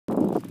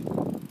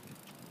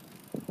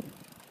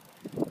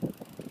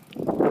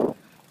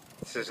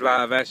This is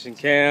live action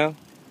cam.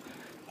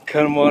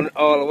 Come on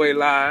all the way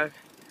live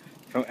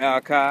from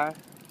Al-Kai.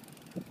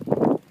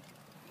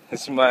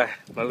 This is my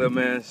little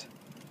man's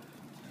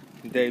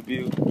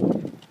debut.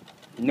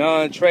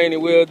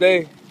 Non-training wheel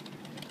day.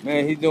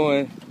 Man, he's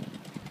doing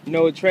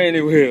no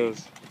training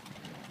wheels.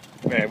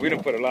 Man, we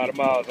done put a lot of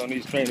miles on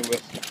these training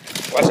wheels.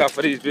 Watch out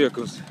for these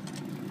vehicles.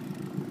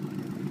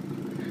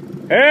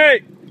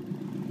 Hey!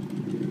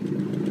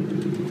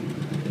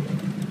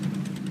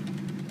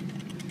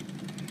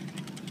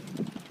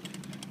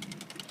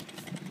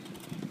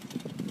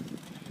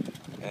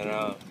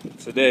 And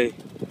today,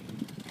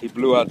 he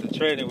blew out the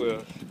training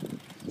wheels.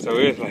 So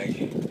it's like... I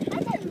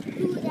didn't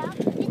blew it out.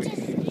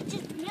 It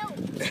just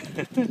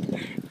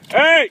melted.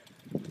 Hey!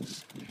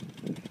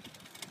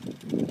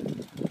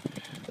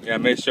 Yeah,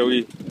 make sure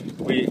we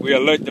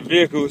alert the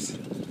vehicles.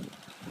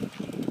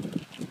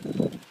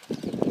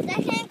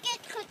 I can't get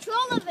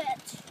control of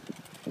it.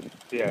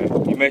 Yeah,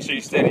 you make sure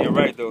you stay to your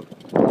right though.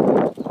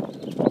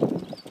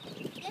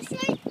 This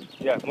way?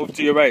 Yeah, move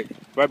to your right.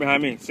 Right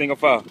behind me. Single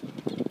file.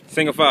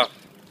 Single file.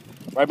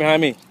 Right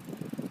behind me.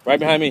 Right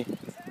behind me.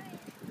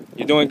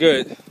 You're doing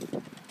good.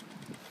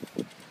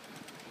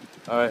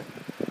 Alright.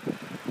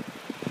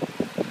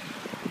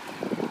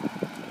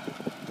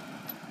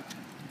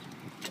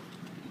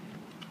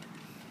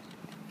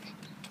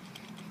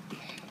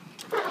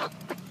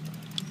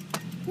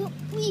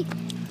 We.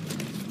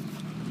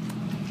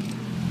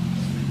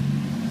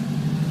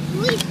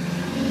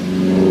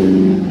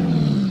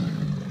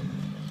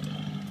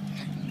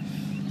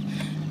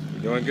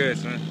 You're doing good,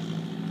 son.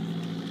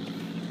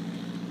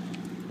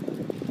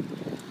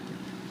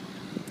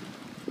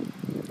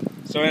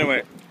 So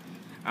anyway,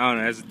 I don't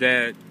know. As a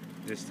dad,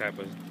 this type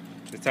of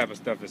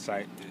stuff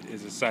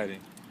is exciting.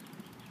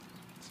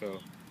 So,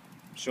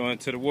 showing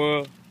to the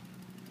world,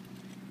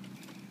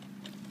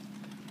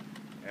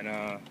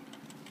 and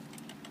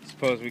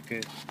suppose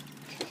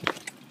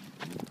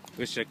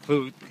we should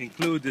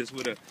conclude this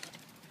with a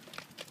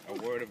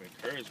word of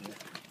encouragement.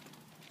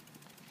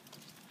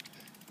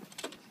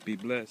 Be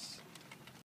blessed.